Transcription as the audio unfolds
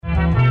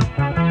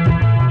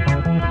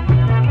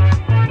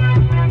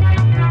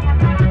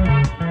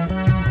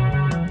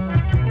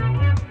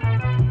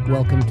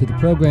to the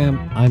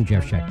program. I'm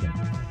Jeff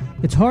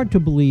Schechtman. It's hard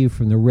to believe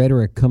from the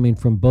rhetoric coming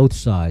from both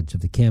sides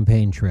of the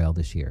campaign trail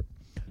this year,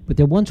 but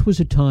there once was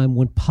a time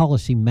when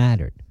policy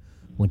mattered,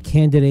 when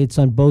candidates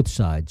on both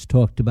sides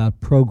talked about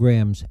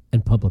programs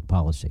and public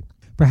policy.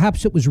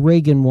 Perhaps it was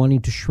Reagan wanting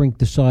to shrink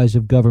the size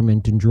of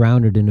government and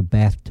drown it in a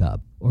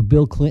bathtub, or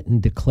Bill Clinton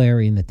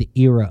declaring that the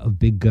era of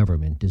big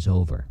government is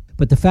over.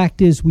 But the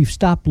fact is, we've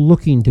stopped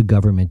looking to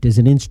government as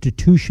an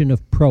institution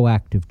of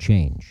proactive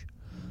change.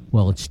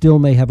 While it still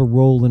may have a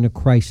role in a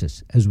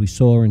crisis, as we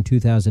saw in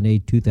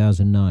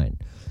 2008-2009,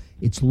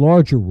 its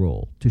larger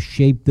role to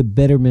shape the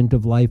betterment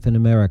of life in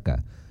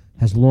America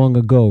has long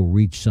ago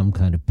reached some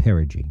kind of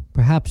perigee.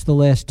 Perhaps the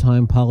last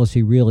time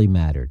policy really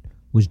mattered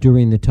was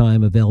during the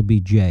time of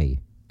LBJ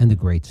and the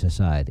Great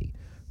Society.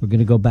 We're going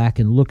to go back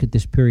and look at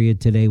this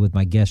period today with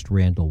my guest,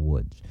 Randall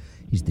Woods.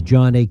 He's the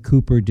John A.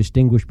 Cooper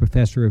Distinguished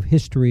Professor of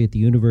History at the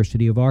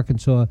University of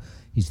Arkansas.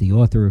 He's the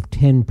author of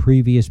 10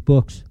 previous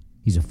books.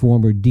 He's a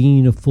former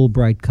Dean of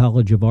Fulbright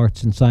College of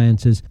Arts and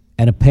Sciences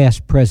and a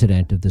past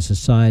president of the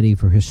Society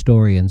for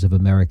Historians of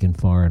American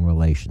Foreign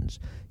Relations.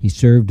 He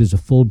served as a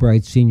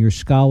Fulbright Senior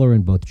Scholar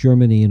in both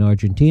Germany and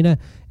Argentina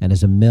and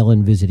as a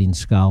Mellon Visiting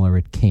Scholar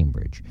at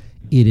Cambridge.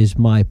 It is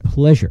my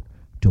pleasure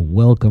to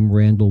welcome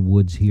Randall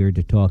Woods here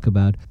to talk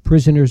about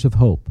Prisoners of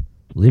Hope,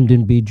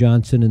 Lyndon B.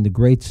 Johnson and the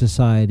Great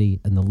Society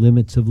and the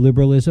Limits of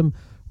Liberalism.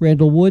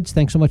 Randall Woods,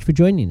 thanks so much for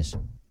joining us.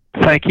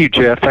 Thank you,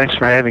 Jeff. Thanks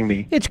for having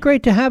me. It's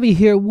great to have you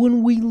here.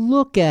 When we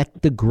look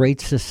at the Great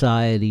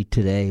Society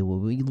today,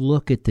 when we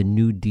look at the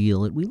New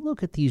Deal, we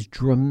look at these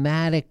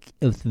dramatic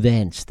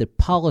events that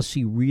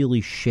policy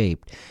really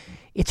shaped,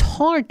 it's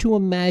hard to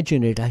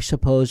imagine it, I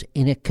suppose,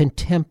 in a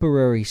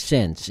contemporary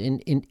sense,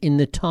 in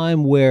the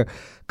time where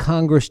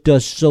Congress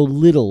does so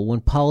little,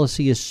 when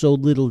policy is so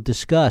little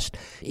discussed.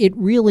 It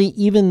really,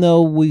 even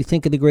though we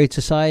think of the Great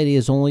Society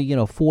as only,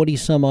 40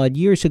 some odd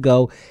years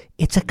ago,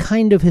 it's a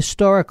kind of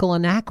historical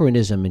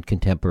anachronism in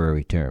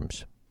contemporary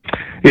terms.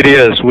 It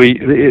is.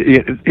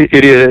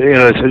 It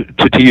is,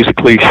 to use a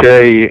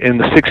cliche, in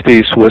the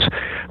 60s was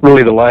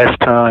really the last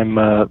time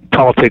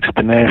politics at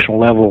the national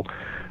level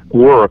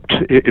worked.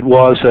 It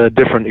was a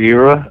different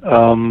era.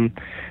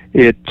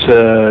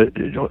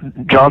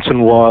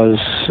 Johnson was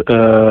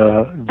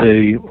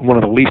one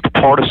of the least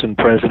partisan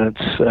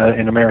presidents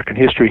in American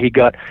history. He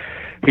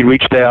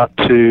reached out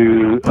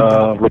to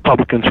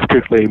Republicans,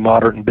 particularly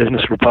moderate and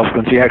business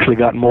Republicans. He actually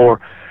got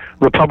more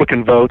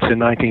Republican votes in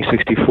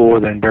 1964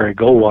 than Barry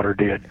Goldwater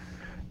did.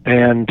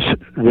 And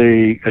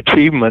the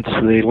achievements,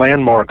 the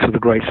landmarks of the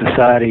Great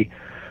Society,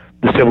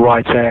 the Civil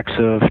Rights Acts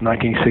of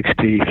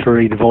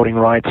 1963, the Voting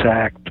Rights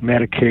Act,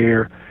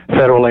 Medicare,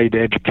 federal aid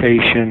to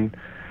education,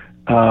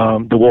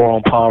 the war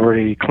on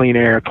poverty, clean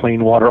air,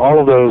 clean water, all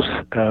of those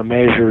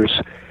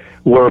measures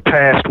were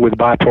passed with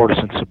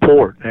bipartisan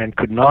support and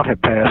could not have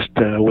passed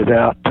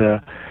without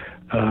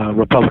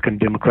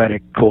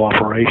Republican-Democratic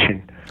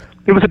cooperation.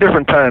 It was a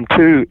different time,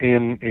 too,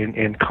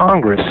 in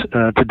Congress.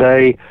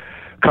 Today,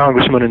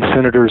 congressmen and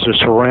senators are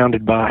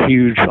surrounded by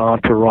huge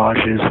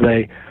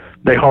entourages.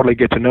 They hardly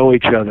get to know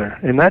each other.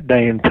 In that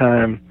day and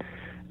time,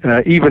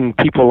 even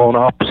people on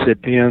opposite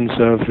ends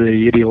of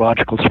the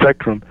ideological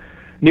spectrum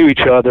knew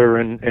each other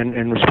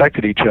and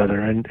respected each other.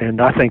 And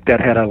I think that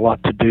had a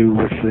lot to do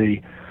with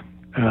the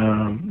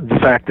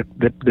fact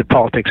that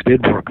politics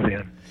did work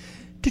then.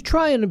 To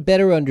try and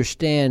better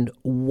understand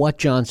what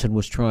Johnson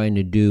was trying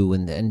to do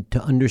and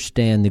to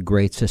understand the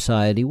Great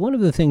Society, one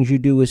of the things you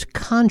do is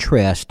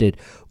contrast it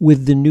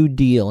with the New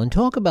Deal and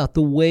talk about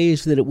the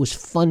ways that it was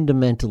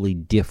fundamentally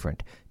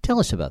different. Tell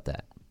us about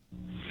that.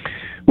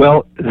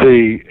 Well,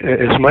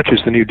 as much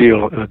as the New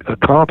Deal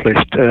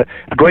accomplished, the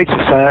Great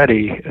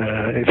Society,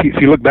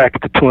 if you look back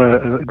at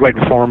the great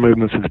reform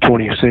movements of the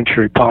 20th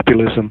century,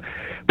 populism,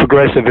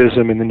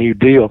 progressivism, and the New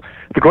Deal,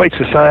 the Great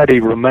Society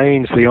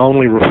remains the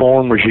only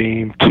reform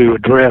regime to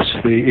address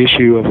the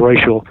issue of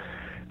racial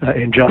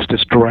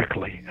injustice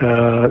directly.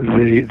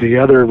 The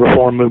other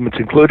reform movements,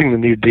 including the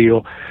New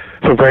Deal,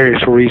 for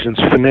various reasons,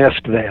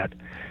 finessed that.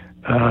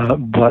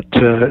 But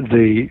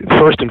the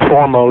first and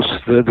foremost,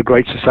 the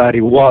Great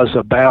Society was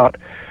about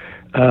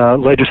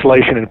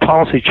legislation and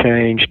policy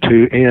change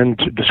to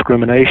end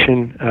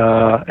discrimination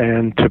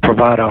and to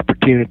provide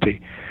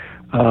opportunity.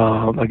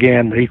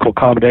 Again, the Equal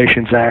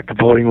Accommodations Act, the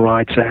Voting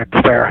Rights Act,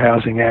 the Fair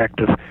Housing Act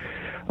of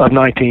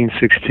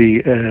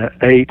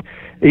 1968,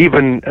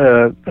 even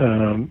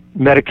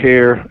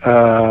Medicare,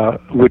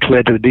 which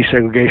led to the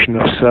desegregation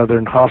of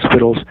Southern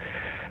hospitals,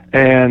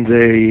 and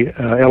the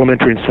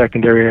Elementary and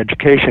Secondary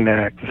Education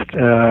Act,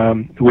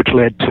 which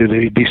led to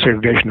the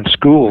desegregation of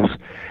schools,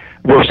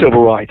 were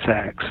civil rights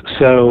acts.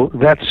 So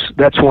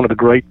that's one of the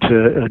great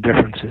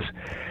differences.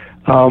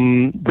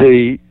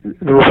 The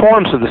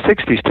reforms of the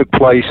 60s took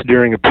place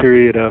during a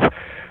period of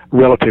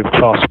relative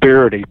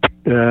prosperity,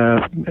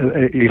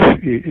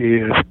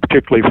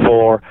 particularly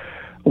for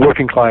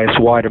working class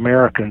white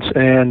Americans.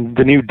 And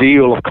the New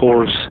Deal, of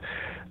course,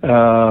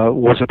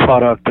 was a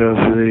product of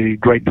the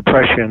Great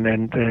Depression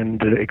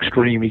and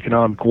extreme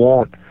economic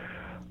want.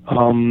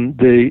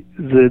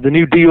 The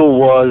New Deal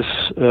was,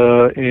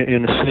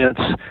 in a sense,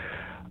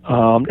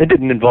 it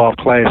didn't involve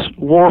class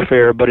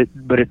warfare, but it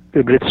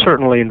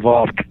certainly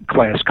involved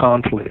class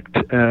conflict,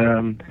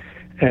 and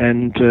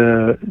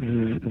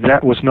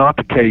that was not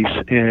the case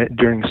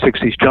during the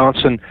 '60s.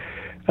 Johnson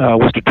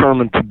was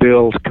determined to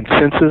build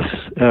consensus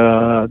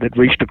that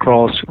reached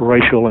across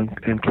racial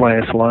and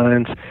class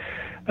lines.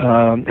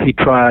 He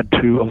tried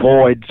to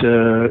avoid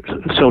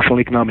social and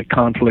economic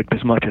conflict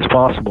as much as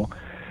possible.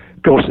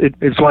 Of course,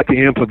 it's like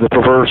the imp of the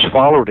perverse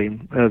followed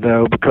him,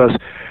 though, because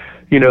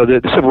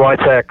the Civil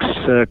Rights Acts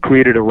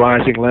created a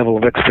rising level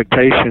of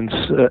expectations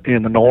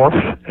in the North,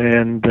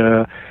 and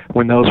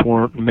when those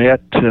weren't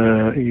met,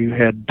 you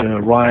had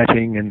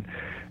rioting and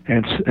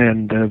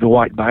the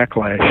white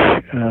backlash.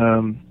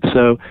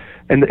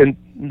 And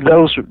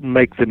those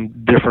make them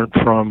different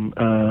from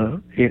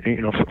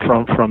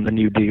from the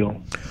New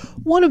Deal.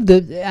 One of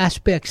the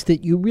aspects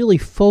that you really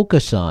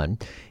focus on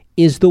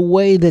is the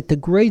way that the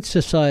Great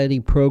Society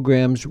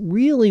programs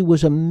really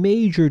was a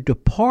major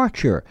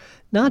departure,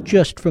 not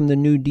just from the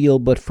New Deal,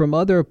 but from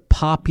other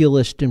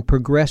populist and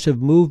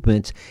progressive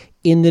movements,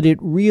 in that it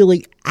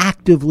really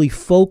actively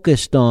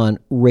focused on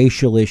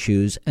racial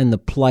issues and the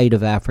plight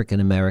of African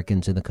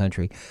Americans in the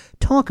country.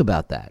 Talk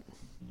about that.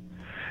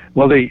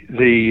 Well,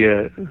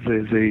 the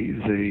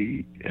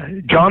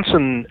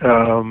Johnson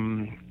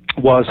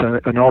was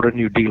an ardent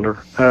New Dealer.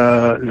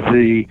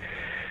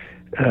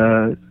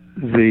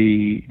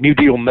 The New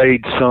Deal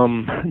made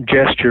some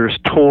gestures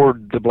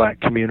toward the black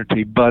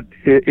community, but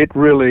it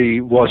really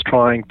was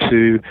trying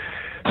to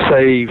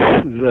save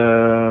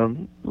the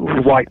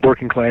white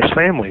working class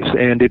families,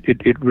 and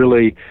it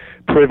really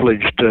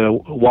privileged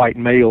white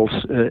males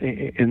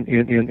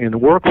in the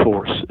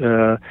workforce.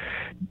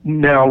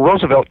 Now,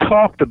 Roosevelt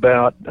talked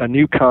about a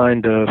new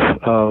kind of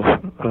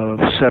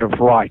set of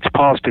rights,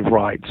 positive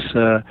rights,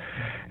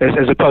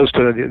 as opposed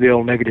to the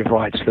old negative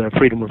rights, the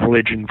freedom of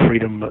religion,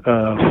 freedom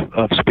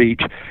of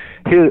speech.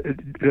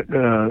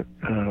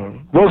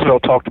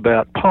 Roosevelt talked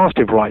about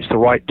positive rights, the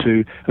right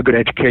to a good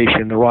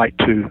education, the right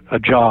to a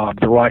job,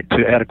 the right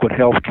to adequate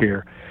health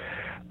care.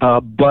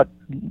 But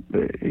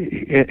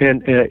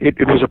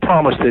it was a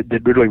promise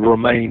that really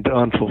remained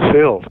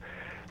unfulfilled.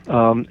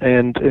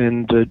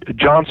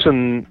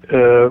 Johnson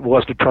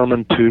was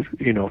determined to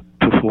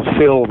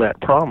fulfill that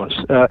promise.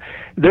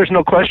 There's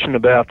no question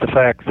about the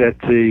fact that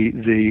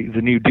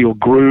the New Deal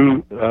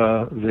grew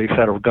the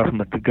federal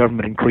government. The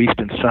government increased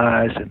in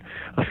size and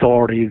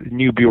authority,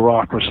 new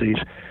bureaucracies.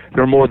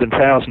 There are more than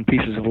 1,000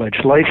 pieces of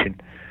legislation.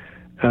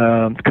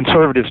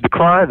 Conservatives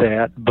decry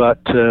that, but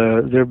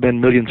there have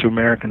been millions of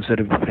Americans that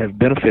have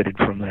benefited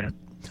from that.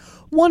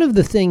 One of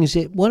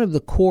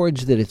the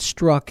chords that it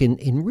struck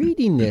in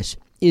reading this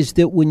is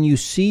that when you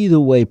see the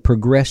way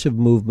progressive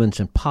movements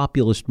and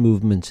populist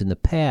movements in the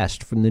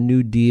past, from the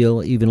New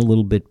Deal, even a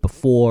little bit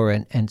before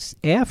and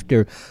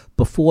after,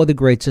 before the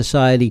Great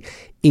Society,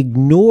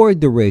 ignored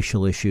the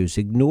racial issues,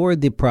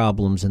 ignored the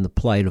problems and the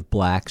plight of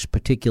blacks,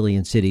 particularly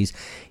in cities,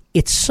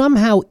 it's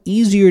somehow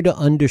easier to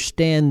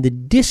understand the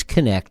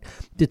disconnect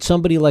that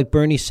somebody like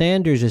Bernie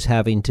Sanders is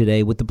having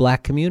today with the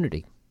black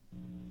community.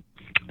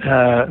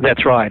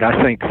 That's right.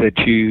 I think that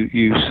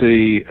you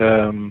see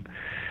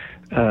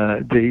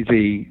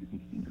the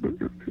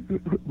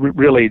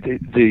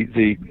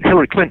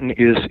Hillary Clinton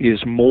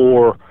is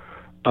more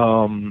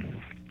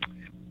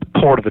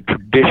part of the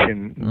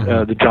tradition,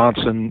 the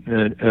Johnson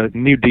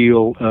New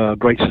Deal,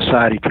 Great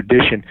Society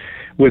tradition,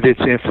 with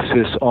its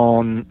emphasis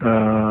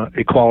on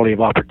equality of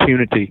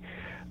opportunity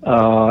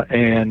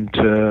and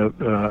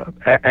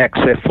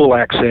full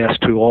access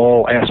to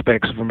all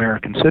aspects of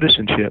American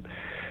citizenship.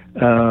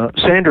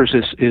 Sanders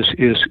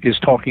is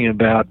talking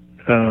about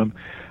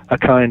a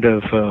kind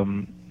of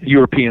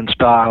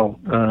European-style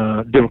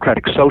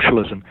democratic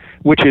socialism,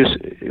 which is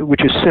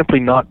simply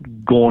not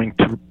going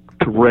to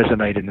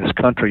resonate in this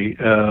country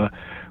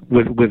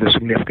with a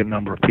significant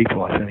number of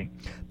people, I think.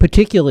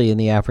 Particularly in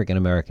the African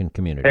American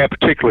community. Yeah,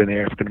 particularly in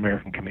the African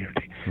American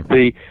community.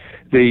 Mm-hmm.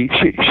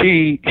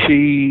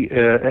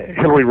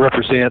 Hillary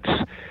represents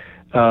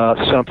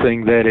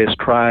something that is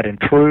tried and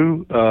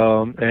true,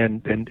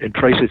 and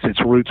traces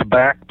its roots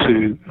back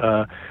to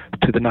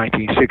the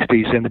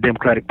 1960s and the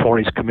Democratic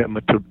Party's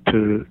commitment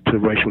to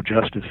racial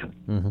justice.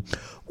 Mm-hmm.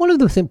 One of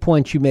the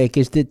points you make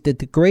is that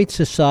the Great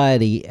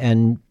Society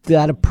and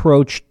that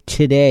approach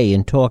today,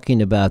 and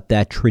talking about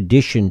that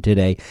tradition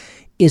today,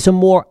 is a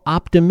more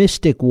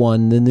optimistic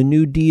one than the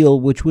New Deal,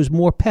 which was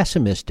more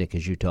pessimistic,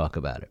 as you talk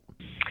about it.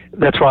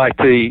 That's right.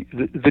 The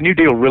New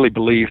Deal really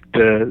believed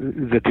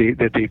that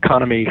the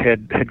economy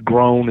had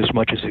grown as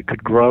much as it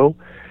could grow,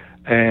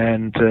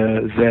 and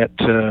that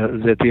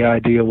the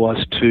idea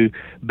was to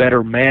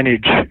better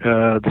manage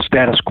the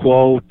status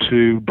quo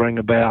to bring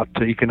about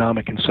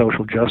economic and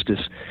social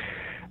justice.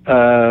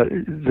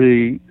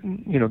 The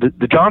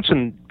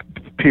Johnson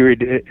period,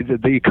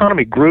 the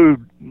economy grew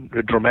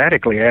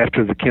dramatically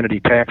after the Kennedy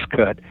tax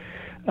cut.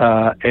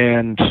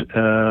 and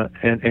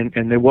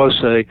there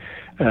was a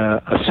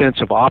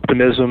sense of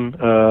optimism.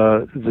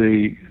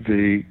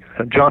 The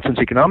Johnson's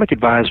economic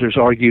advisors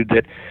argued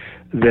that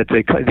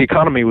the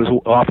economy was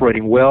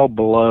operating well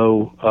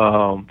below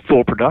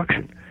full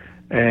production,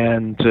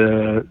 and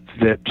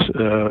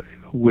that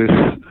with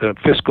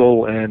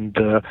fiscal and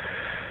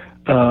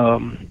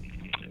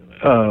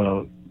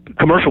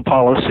commercial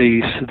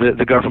policies,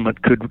 the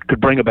government could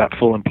bring about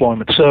full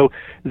employment. So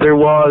there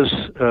was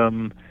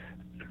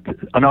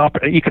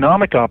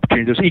economic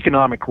opportunity. There's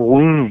economic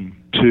room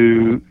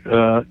to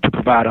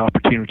provide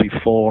opportunity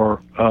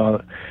for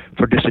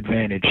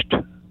disadvantaged.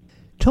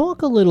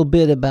 Talk a little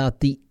bit about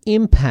the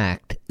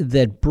impact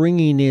that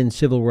bringing in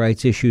civil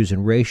rights issues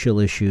and racial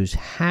issues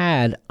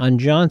had on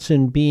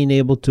Johnson being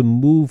able to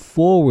move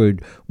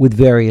forward with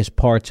various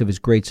parts of his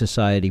Great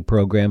Society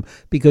program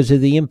because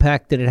of the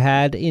impact that it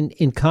had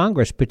in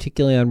Congress,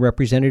 particularly on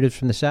representatives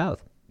from the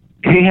South.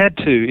 He had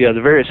to,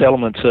 the various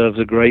elements of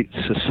the Great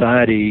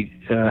Society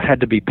had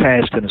to be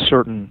passed in a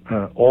certain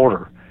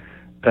order.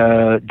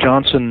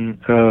 Johnson,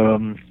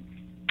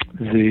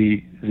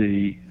 the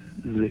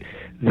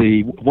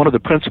one of the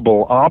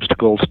principal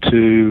obstacles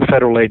to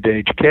federal aid to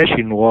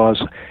education was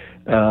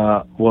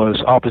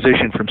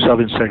opposition from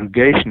Southern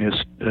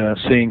segregationists,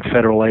 seeing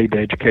federal aid to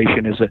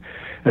education as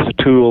a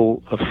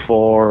tool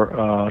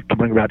to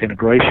bring about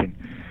integration.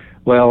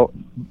 Well,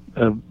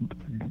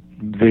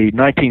 the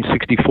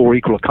 1964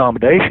 Equal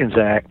Accommodations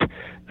Act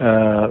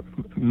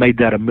made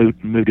that a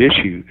moot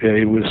issue.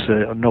 It was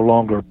no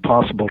longer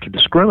possible to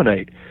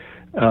discriminate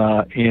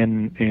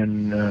in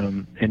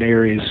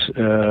areas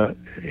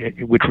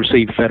which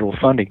received federal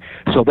funding.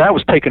 So that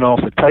was taken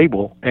off the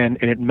table, and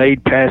it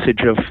made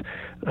passage of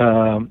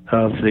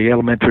the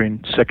Elementary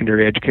and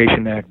Secondary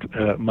Education Act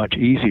much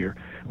easier.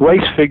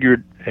 Race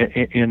figured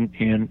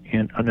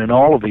in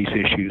all of these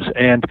issues,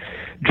 and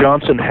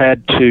Johnson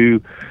had to.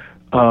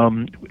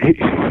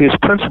 His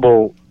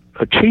principal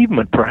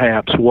achievement,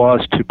 perhaps,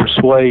 was to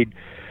persuade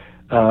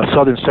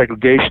Southern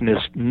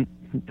segregationists.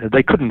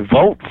 They couldn't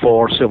vote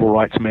for civil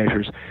rights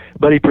measures,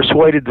 but he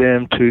persuaded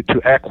them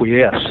to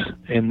acquiesce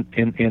in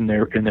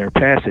their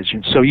passage.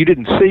 And so you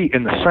didn't see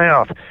in the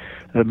South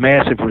the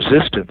massive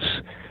resistance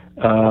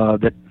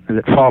that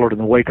followed in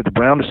the wake of the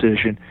Brown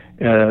decision.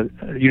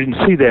 You didn't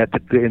see that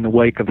in the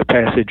wake of the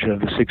passage of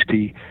the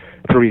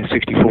 63 and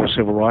 64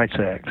 Civil Rights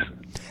Acts.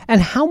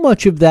 And how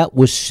much of that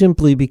was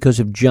simply because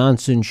of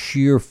Johnson's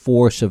sheer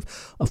force of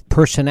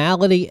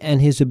personality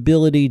and his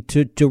ability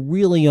to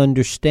really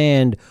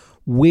understand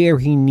where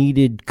he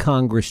needed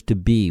Congress to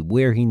be,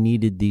 where he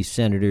needed these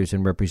senators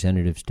and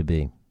representatives to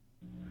be?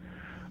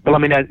 Well, I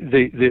mean,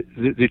 the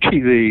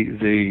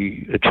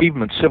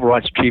achievements, civil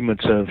rights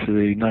achievements of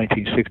the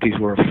 1960s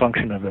were a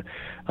function of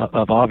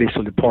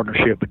obviously the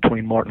partnership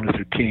between Martin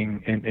Luther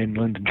King and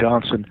Lyndon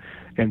Johnson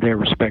and their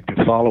respective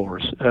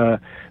followers.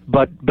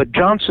 But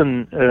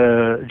Johnson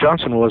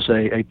was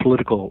a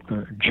political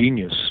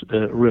genius,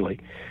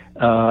 really.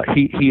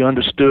 He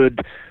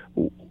understood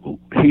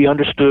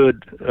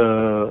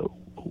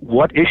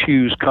what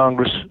issues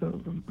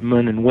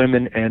congressmen and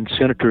women and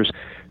senators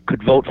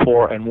could vote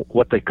for and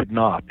what they could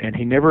not. And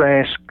he never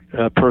asked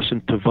a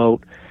person to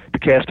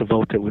cast a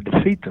vote that would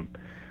defeat them.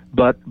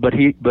 But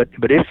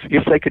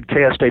if they could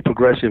cast a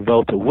progressive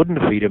vote that wouldn't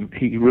defeat him,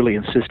 he really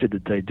insisted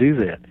that they do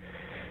that.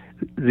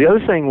 The other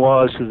thing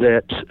was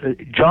that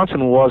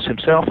Johnson was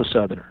himself a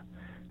Southerner,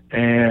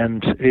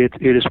 and it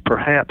is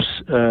perhaps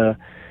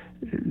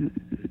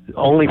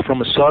only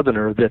from a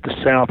Southerner that the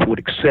South would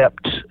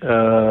accept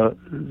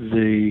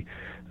the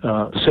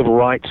civil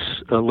rights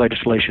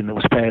legislation that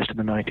was passed in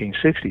the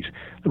 1960s.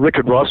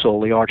 Richard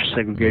Russell, the arch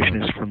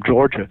segregationist from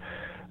Georgia,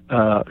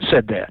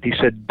 said that. He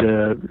said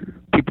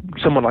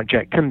someone like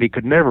Jack Kennedy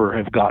could never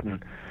have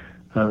gotten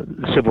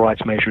civil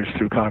rights measures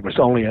through Congress.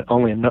 Only a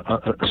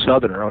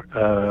Southerner,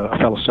 a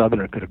fellow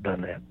Southerner, could have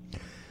done that.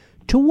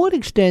 To what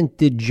extent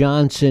did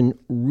Johnson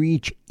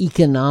reach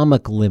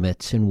economic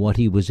limits in what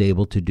he was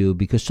able to do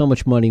because so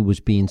much money was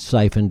being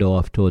siphoned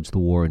off towards the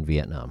war in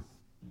Vietnam?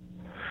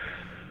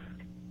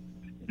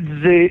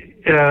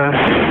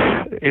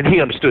 And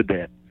he understood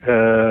that.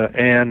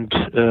 And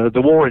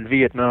the war in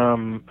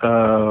Vietnam,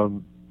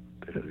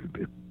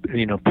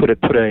 put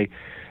a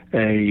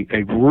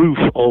roof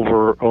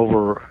over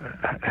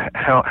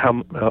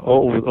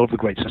the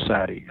Great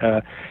Society,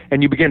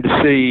 and you begin to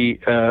see,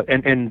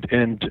 and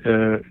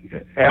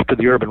after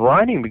the urban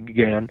rioting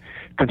began,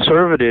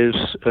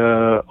 conservatives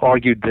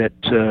argued that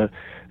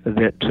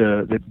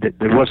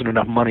there wasn't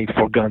enough money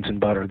for guns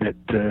and butter.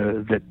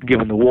 That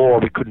given the war,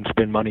 we couldn't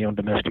spend money on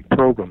domestic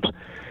programs.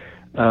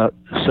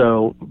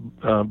 So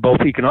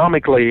both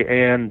economically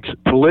and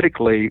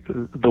politically,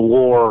 the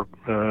war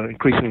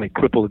increasingly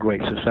crippled the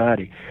Great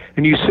Society.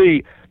 And you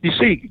see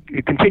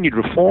continued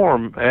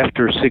reform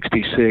after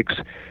 '66,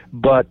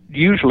 but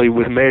usually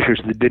with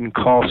measures that didn't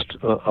cost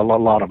a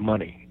lot of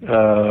money.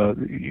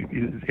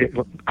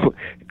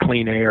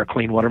 Clean air,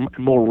 clean water,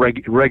 more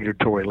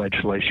regulatory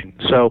legislation.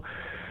 So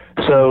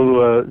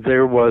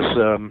there was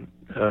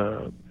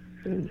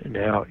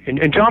now,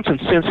 and Johnson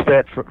sensed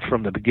that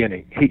from the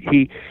beginning.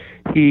 He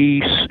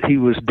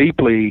was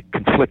deeply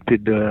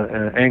conflicted,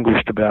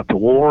 anguished about the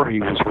war. He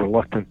was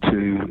reluctant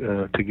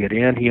to get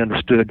in. He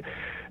understood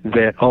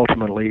that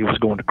ultimately it was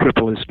going to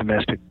cripple his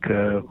domestic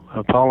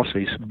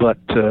policies, but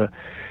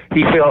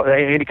he felt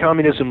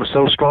anti-communism was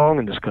so strong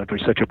in this country,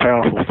 such a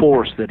powerful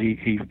force, that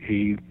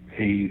he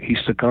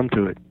succumbed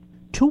to it.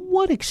 To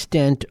what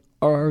extent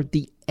are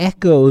the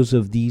echoes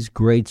of these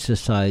Great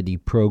Society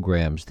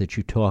programs that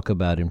you talk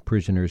about in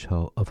Prisoners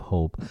of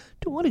Hope,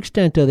 to what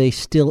extent are they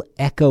still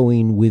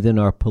echoing within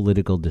our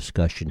political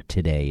discussion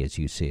today as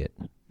you see it?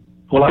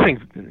 Well, I think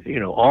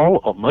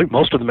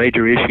most of the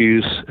major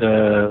issues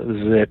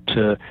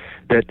that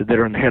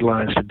are in the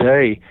headlines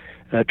today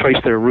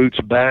trace their roots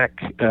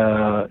back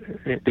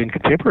in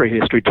contemporary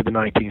history to the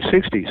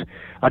 1960s.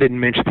 I didn't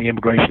mention the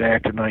Immigration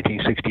Act of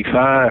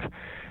 1965.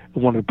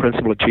 One of the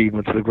principal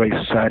achievements of the Great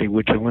Society,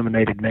 which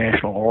eliminated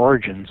national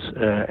origins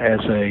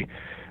as a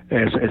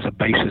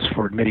basis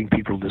for admitting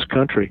people to this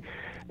country,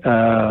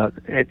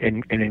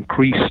 and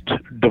increased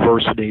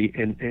diversity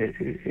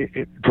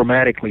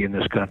dramatically in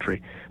this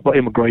country. Well,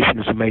 immigration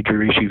is a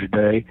major issue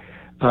today.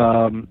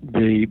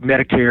 The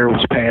Medicare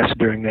was passed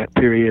during that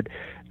period,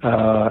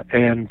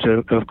 and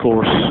of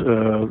course,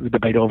 the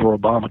debate over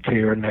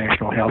Obamacare and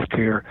national health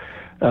care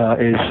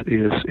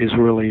is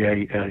really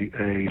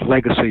a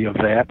legacy of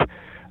that.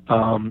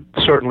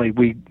 Certainly,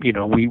 we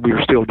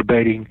are still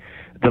debating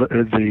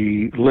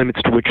the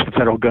limits to which the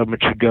federal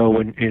government should go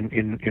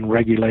in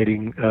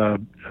regulating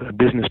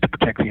business to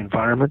protect the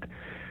environment.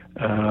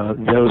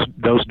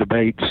 Those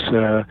debates,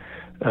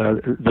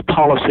 the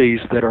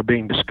policies that are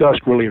being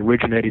discussed, really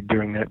originated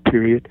during that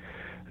period: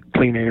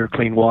 clean air,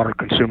 clean water,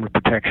 consumer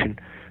protection.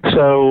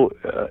 So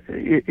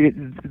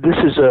this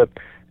is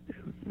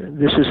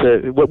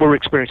what we're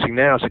experiencing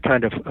now is a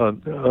kind of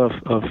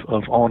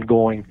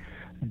ongoing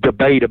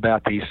debate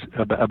about these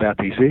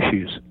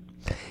issues.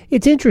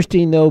 It's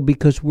interesting, though,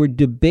 because we're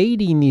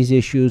debating these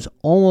issues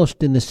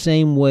almost in the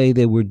same way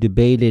they were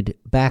debated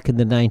back in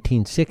the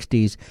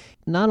 1960s,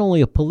 not only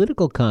a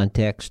political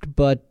context,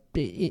 but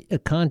a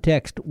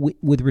context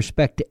with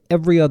respect to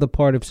every other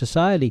part of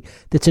society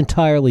that's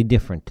entirely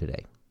different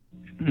today.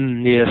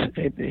 Yes,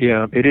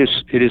 it is.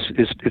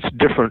 It's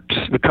different.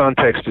 The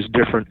context is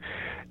different.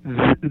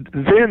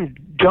 Then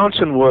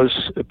Johnson was,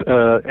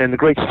 and the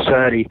Great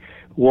Society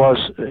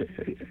was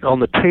on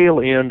the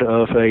tail end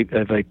of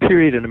a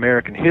period in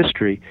American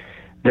history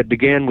that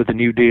began with the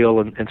New Deal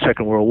and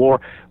Second World War,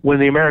 when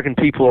the American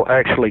people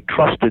actually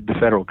trusted the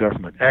federal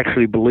government,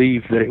 actually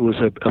believed that it was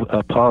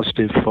a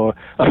positive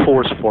a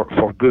force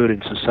for good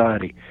in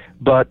society.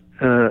 But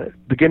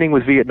beginning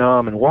with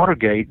Vietnam and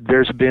Watergate,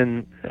 there's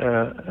been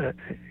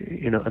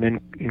an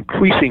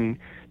increasing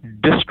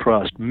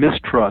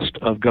mistrust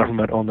of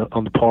government on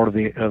the part of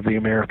the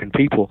American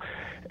people,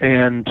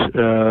 and an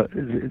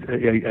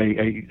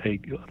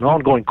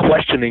ongoing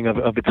questioning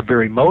of its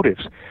very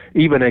motives,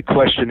 even a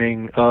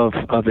questioning of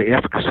the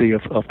efficacy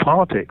of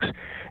politics,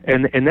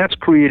 and that's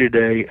created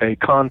a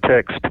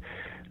context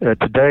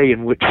today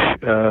in which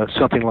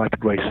something like the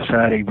Great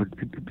Society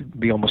would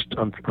be almost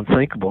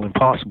unthinkable,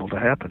 impossible to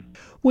happen.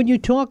 When you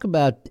talk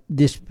about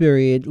this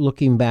period,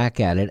 looking back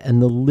at it,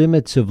 and the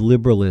limits of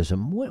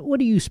liberalism, what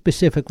do you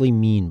specifically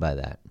mean by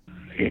that?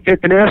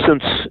 In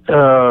essence,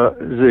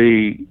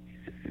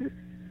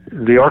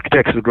 the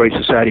architects of the Great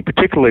Society,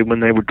 particularly when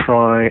they would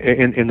try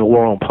in the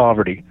war on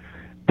poverty,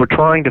 were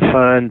trying to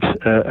find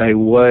a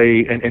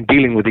way and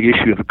dealing with the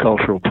issue of the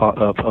culture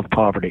of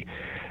poverty.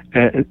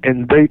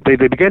 And they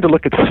began to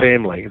look at the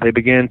family. They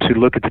began to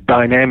look at the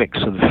dynamics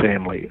of the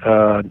family,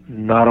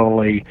 not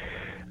only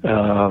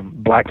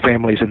black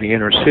families in the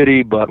inner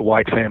city, but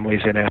white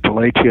families in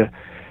Appalachia.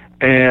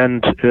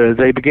 And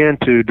they began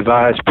to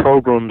devise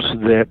programs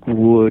that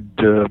would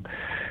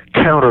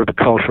counter the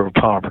culture of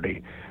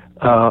poverty.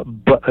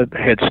 But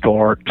Head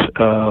Start,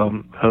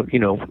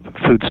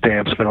 food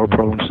stamps, federal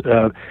programs.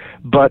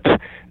 But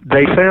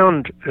they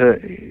found,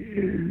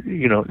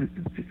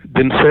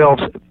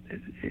 themselves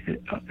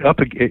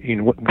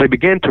they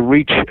began to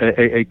reach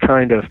a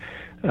kind of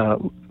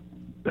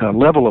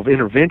level of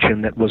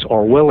intervention that was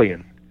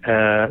Orwellian,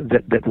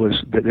 that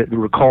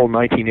recalled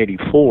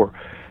 1984,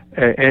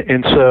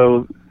 and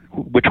so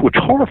which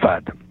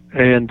horrified them,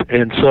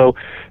 and so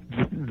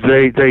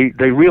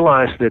they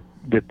realized that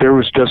there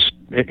was just,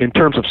 in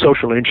terms of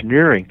social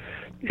engineering,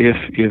 if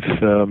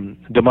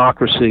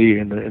democracy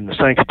and the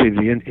sanctity of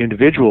the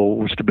individual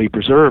was to be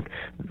preserved,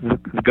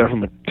 the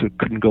government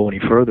couldn't go any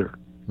further.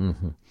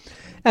 Mm-hmm.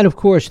 And of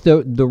course,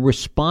 the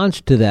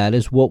response to that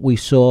is what we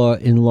saw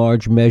in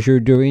large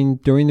measure during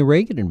the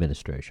Reagan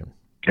administration.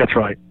 That's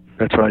right.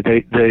 That's right.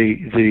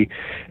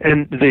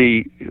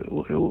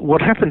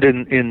 What happened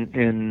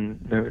in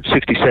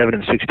 67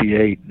 and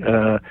 68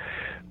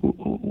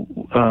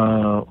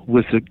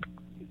 with the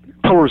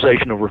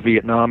polarization over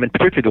Vietnam, and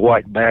particularly the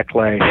white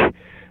backlash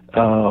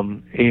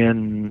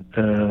in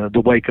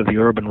the wake of the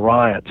urban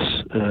riots,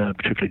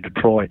 particularly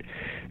Detroit.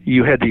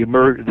 You had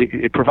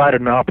it provided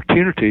an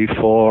opportunity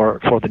for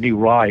the new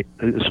right.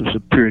 This was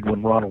a period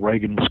when Ronald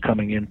Reagan was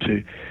coming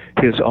into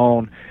his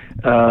own,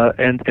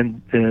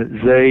 and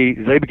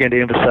they began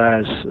to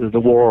emphasize the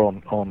war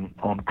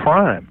on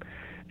crime,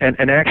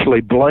 and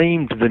actually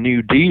blamed the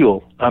New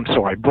Deal.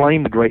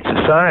 Blamed the Great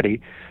Society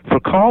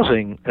for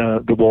causing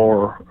the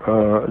war,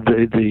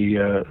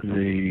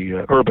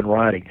 the urban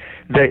rioting.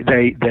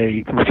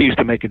 They refused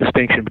to make a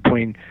distinction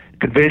between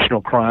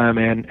conventional crime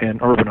and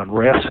urban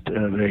unrest.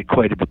 They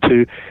equated the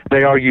two.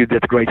 They argued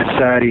that the Great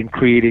Society, in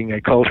creating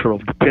a culture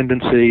of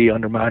dependency,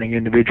 undermining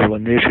individual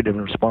initiative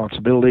and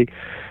responsibility,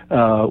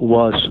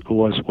 was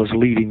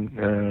leading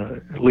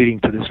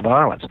to this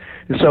violence.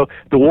 And so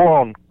the war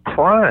on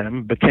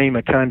crime became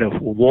a kind of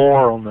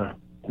war on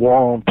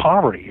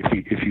poverty,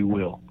 if you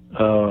will.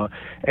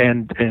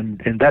 And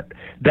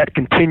that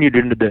continued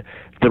into the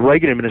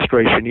Reagan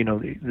administration. You know,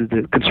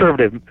 the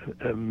conservative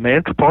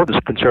mantra, part of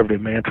this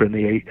conservative mantra in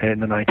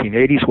the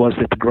 1980s was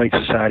that the Great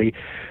Society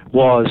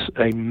was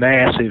a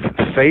massive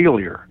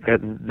failure,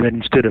 and that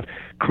instead of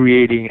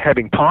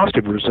having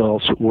positive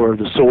results, were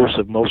the source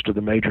of most of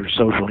the major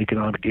social and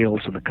economic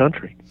ills in the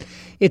country.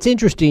 It's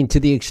interesting to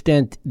the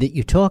extent that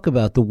you talk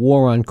about the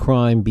war on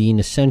crime being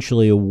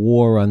essentially a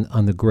war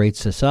on the Great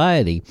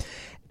Society.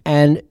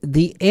 And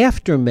the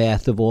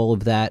aftermath of all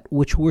of that,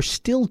 which we're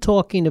still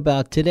talking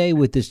about today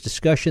with this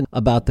discussion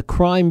about the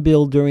crime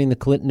bill during the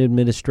Clinton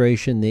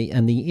administration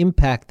and the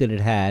impact that it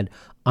had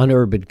on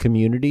urban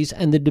communities,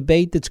 and the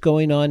debate that's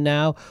going on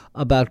now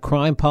about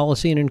crime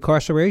policy and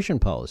incarceration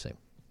policy.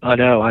 I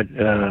know.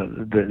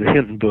 The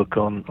Hinton book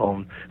on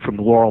from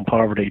the war on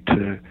poverty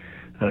to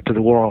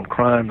the war on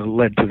crime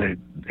led to the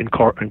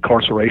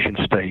incarceration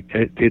state.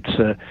 And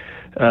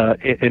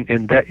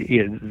that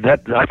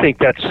I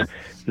think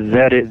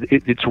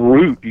its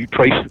root. You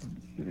trace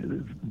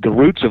the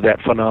roots of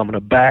that phenomena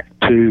back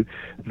to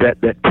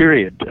that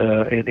period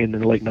in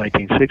the late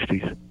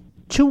 1960s.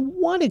 To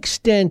what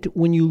extent,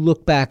 when you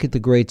look back at the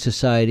Great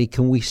Society,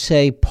 can we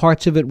say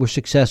parts of it were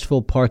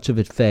successful, parts of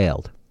it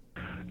failed?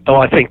 Oh,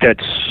 I think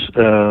that's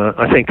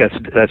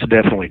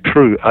definitely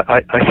true.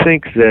 I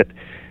think that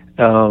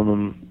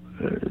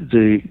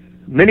the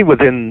many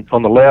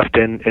on the left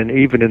and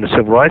even in the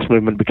civil rights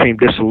movement became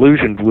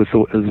disillusioned with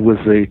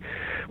the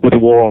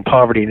war on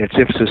poverty and its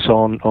emphasis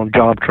on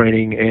job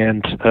training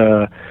and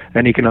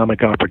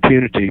economic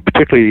opportunity,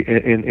 particularly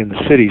in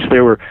the cities.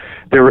 There were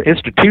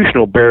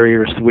institutional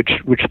barriers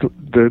which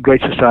the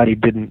Great Society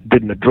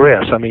didn't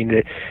address. I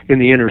mean, in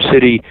the inner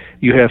city,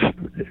 you have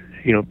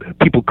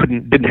people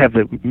didn't have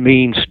the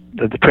means,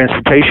 the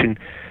transportation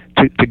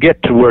to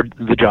get to where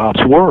the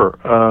jobs were.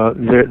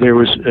 There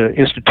was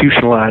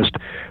institutionalized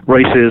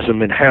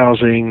racism in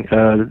housing,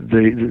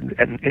 the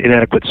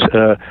inadequate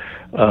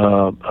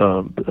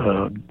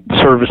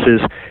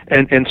services,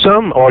 and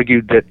some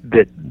argued that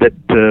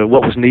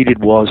what was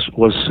needed was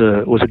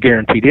a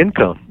guaranteed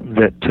income.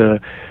 That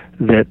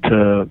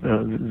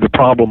the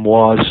problem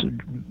was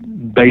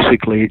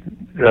basically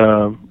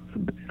a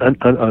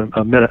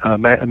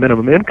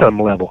minimum income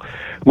level,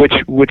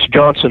 which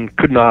Johnson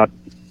could not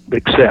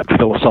accept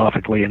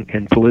philosophically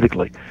and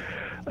politically.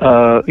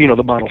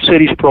 The Model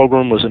Cities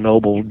program was a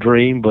noble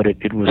dream, but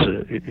it was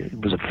a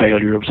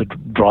failure. It was a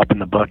drop in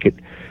the bucket.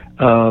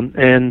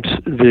 And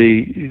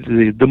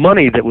the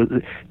money that was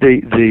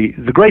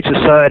the Great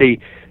Society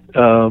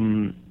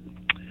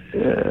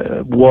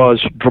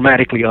was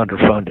dramatically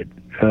underfunded.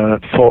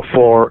 For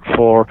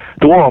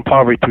the war on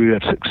poverty to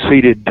have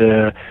succeeded,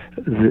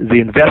 the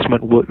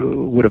investment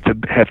would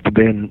have to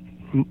been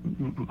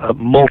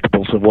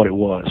multiples of what it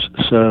was.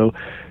 So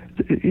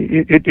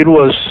it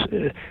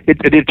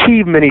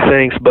achieved many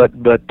things, but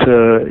it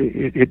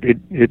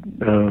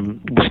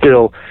was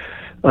still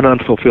an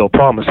unfulfilled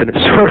promise, and it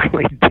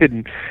certainly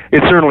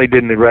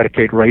didn't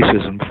eradicate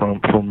racism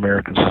from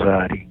American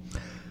society.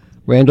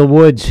 Randall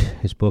Woods,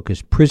 his book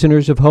is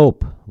Prisoners of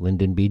Hope,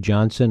 Lyndon B.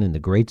 Johnson and the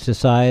Great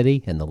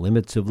Society and the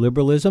Limits of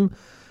Liberalism.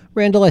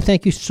 Randall, I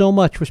thank you so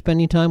much for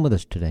spending time with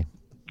us today.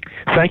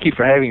 Thank you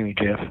for having me,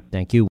 Jeff. Thank you.